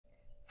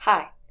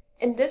Hi,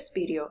 in this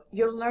video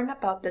you'll learn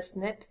about the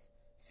SNPs,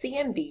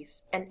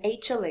 CNVs, and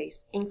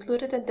HLAs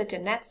included in the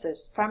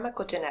GenXys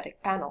pharmacogenetic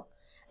panel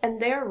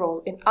and their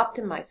role in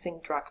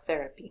optimizing drug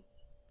therapy.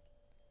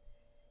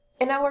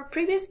 In our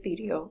previous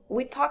video,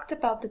 we talked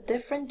about the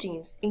different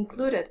genes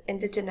included in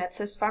the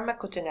GenXys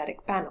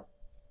pharmacogenetic panel.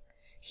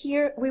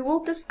 Here, we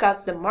will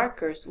discuss the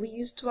markers we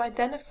use to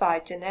identify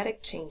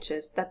genetic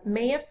changes that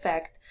may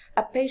affect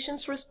a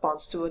patient's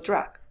response to a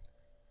drug.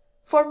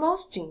 For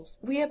most genes,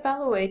 we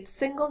evaluate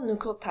single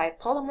nucleotide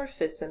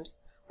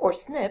polymorphisms, or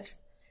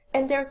SNPs,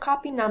 and their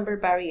copy number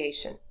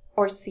variation,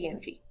 or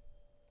CNV.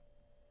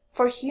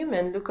 For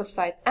human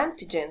leukocyte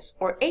antigens,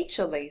 or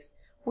HLAs,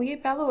 we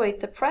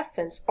evaluate the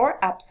presence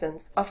or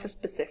absence of a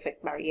specific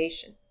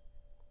variation.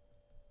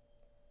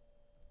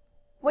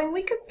 When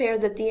we compare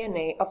the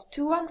DNA of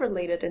two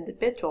unrelated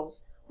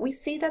individuals, we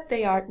see that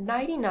they are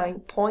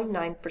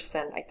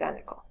 99.9%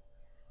 identical.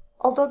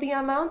 Although the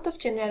amount of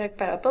genetic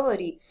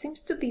variability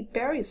seems to be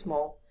very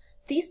small,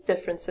 these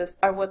differences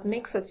are what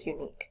makes us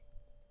unique.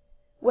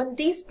 When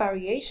these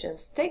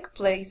variations take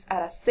place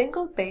at a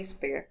single base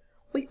pair,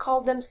 we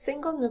call them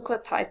single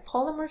nucleotide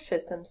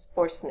polymorphisms,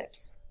 or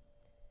SNPs.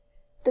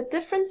 The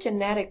different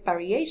genetic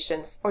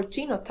variations or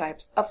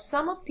genotypes of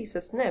some of these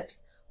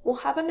SNPs will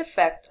have an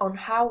effect on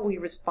how we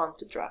respond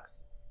to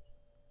drugs.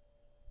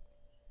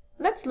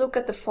 Let's look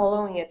at the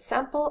following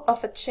example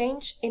of a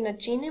change in a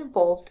gene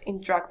involved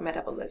in drug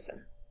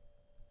metabolism.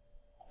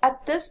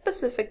 At this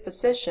specific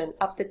position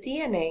of the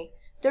DNA,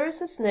 there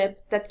is a SNP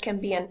that can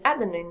be an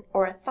adenine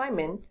or a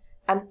thymine,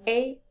 an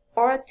A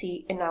or a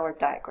T in our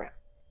diagram.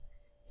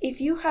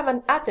 If you have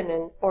an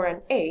adenine or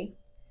an A,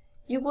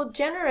 you will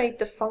generate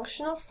the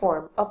functional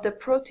form of the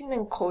protein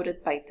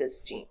encoded by this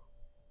gene,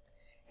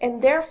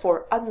 and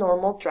therefore a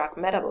normal drug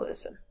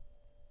metabolism.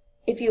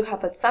 If you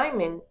have a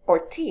thymine or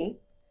T,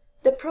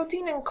 the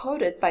protein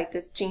encoded by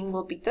this gene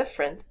will be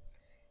different,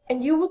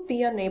 and you would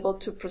be unable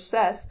to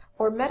process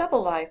or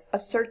metabolize a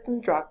certain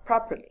drug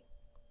properly.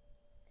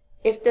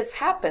 If this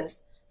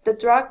happens, the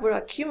drug will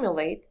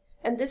accumulate,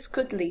 and this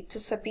could lead to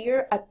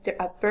severe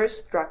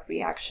adverse drug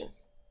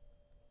reactions.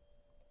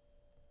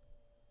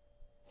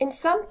 In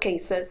some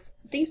cases,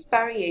 these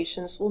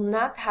variations will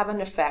not have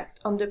an effect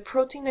on the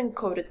protein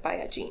encoded by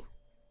a gene.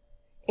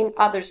 In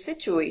other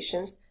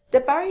situations, the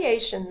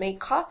variation may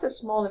cause a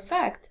small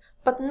effect,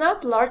 but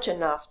not large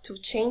enough to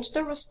change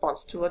the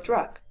response to a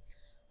drug.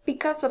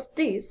 Because of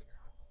this,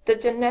 the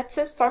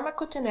GenXys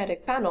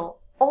pharmacogenetic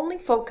panel only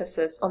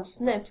focuses on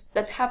SNPs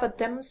that have a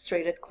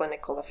demonstrated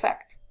clinical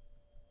effect.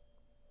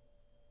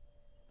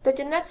 The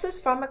GenXys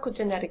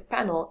pharmacogenetic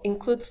panel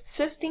includes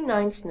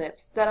 59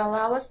 SNPs that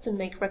allow us to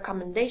make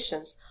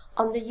recommendations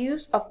on the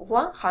use of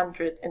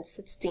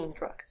 116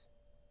 drugs.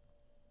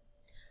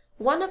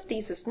 One of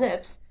these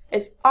SNPs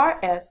is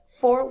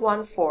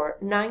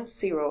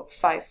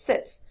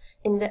RS4149056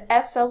 in the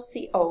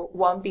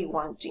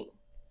SLCO1B1 gene.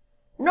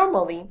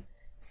 Normally,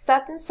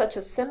 statins such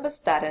as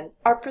simvastatin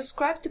are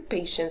prescribed to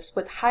patients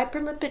with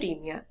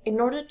hyperlipidemia in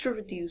order to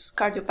reduce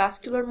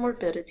cardiovascular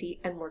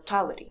morbidity and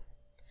mortality.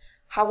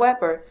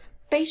 However,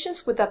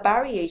 patients with a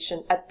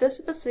variation at this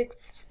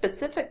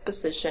specific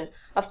position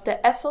of the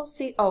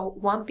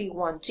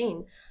SLCO1B1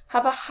 gene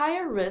have a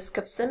higher risk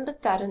of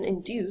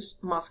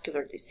simvastatin-induced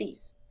muscular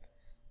disease.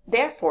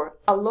 Therefore,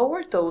 a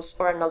lower dose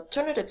or an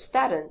alternative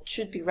statin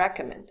should be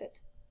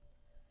recommended.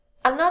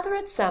 Another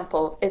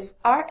example is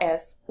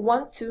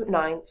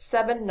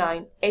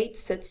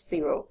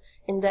RS12979860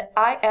 in the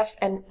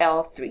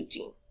IFNL3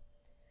 gene.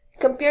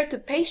 Compared to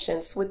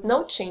patients with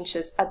no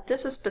changes at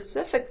this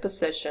specific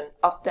position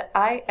of the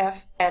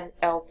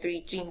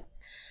IFNL3 gene,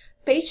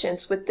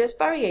 patients with this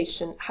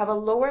variation have a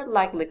lower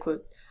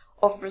likelihood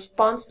of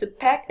response to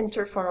PEG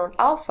interferon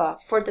alpha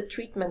for the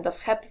treatment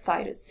of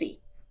hepatitis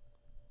C.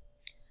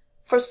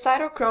 For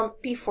cytochrome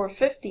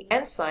P450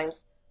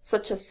 enzymes,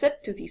 such as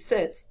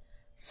CYP2D6,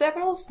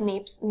 several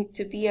SNPs need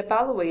to be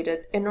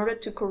evaluated in order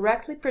to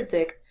correctly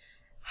predict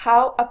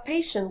how a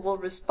patient will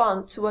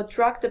respond to a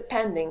drug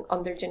depending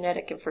on their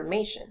genetic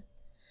information.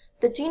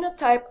 The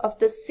genotype of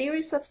this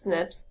series of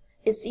SNPs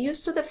is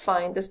used to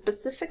define the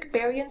specific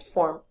variant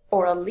form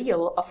or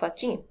allele of a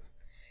gene.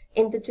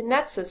 In the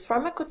GenXys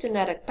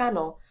pharmacogenetic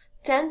panel,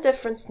 10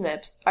 different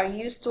SNPs are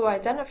used to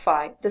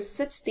identify the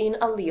 16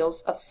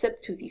 alleles of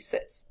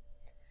CYP2D6.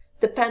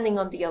 Depending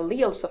on the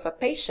alleles of a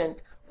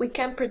patient, we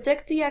can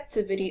predict the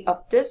activity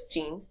of these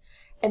genes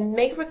and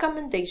make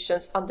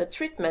recommendations on the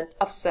treatment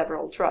of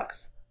several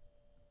drugs.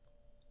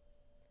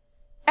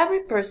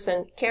 Every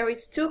person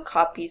carries 2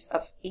 copies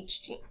of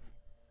each gene,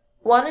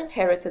 one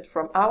inherited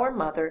from our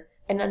mother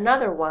and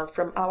another one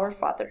from our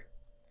father.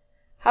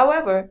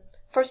 However,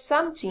 for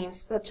some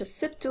genes such as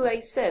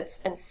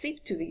CYP2A6 and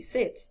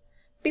CYP2D6,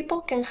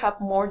 people can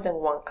have more than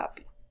one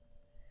copy,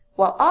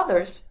 while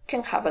others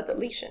can have a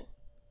deletion.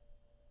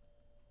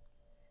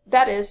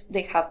 That is,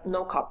 they have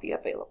no copy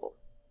available.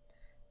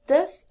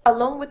 This,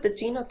 along with the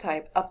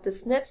genotype of the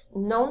SNPs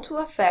known to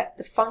affect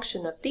the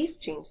function of these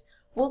genes,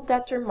 will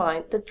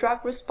determine the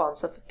drug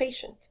response of a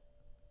patient.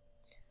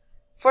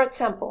 For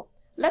example,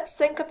 Let's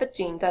think of a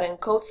gene that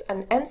encodes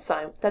an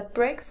enzyme that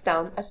breaks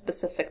down a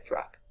specific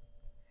drug.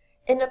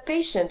 In a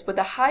patient with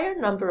a higher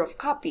number of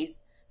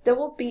copies, there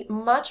will be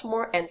much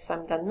more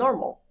enzyme than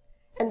normal,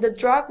 and the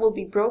drug will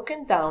be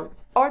broken down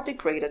or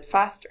degraded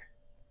faster.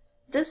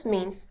 This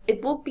means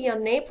it will be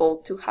unable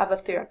to have a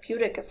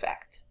therapeutic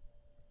effect.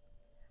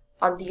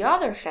 On the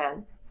other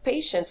hand,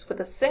 patients with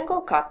a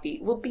single copy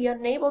will be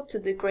unable to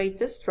degrade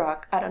this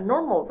drug at a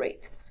normal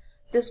rate.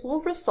 This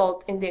will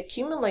result in the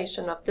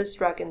accumulation of this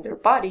drug in their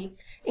body,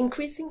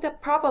 increasing the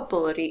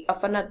probability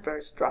of an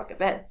adverse drug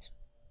event.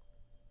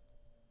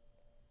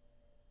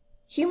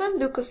 Human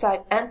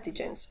leukocyte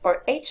antigens,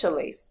 or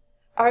HLAs,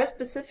 are a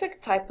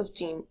specific type of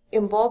gene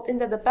involved in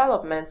the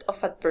development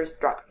of adverse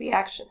drug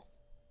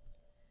reactions.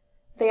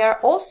 They are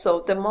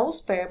also the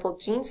most variable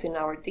genes in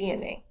our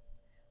DNA.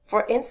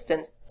 For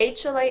instance,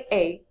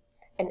 HLA-A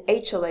and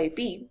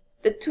HLA-B,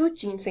 the two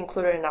genes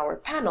included in our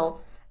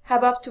panel,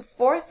 have up to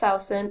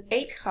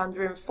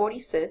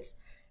 4,846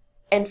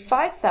 and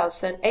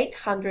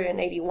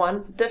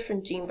 5,881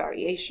 different gene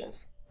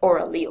variations, or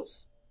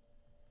alleles.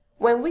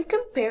 When we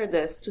compare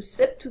this to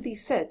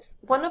CYP2D6,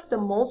 one of the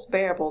most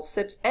variable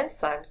CYP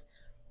enzymes,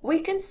 we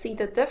can see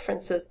the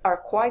differences are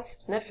quite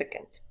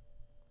significant.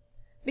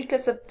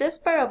 Because of this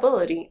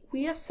variability,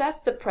 we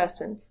assess the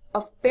presence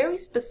of very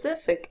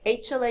specific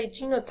HLA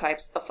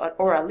genotypes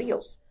or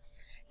alleles: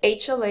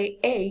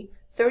 HLA-A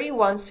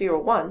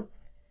 3101,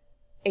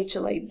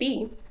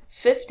 HLA-B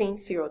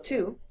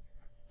 1502,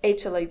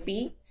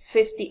 HLA-B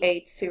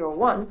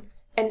 5801,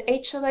 and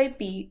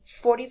HLA-B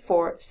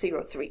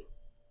 4403.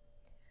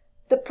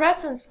 The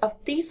presence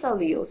of these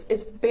alleles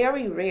is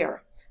very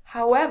rare.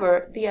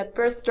 However, the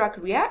adverse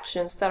drug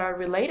reactions that are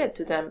related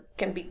to them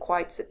can be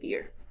quite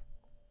severe.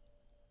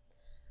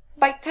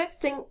 By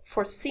testing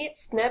for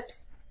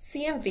SNPs,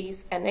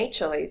 CNVs, and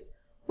HLAs,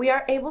 we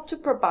are able to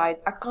provide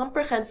a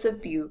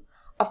comprehensive view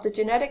of the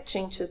genetic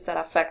changes that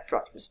affect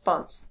drug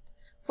response.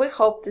 We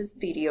hope this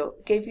video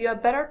gave you a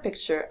better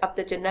picture of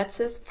the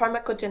GenXys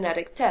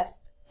pharmacogenetic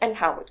test and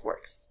how it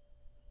works.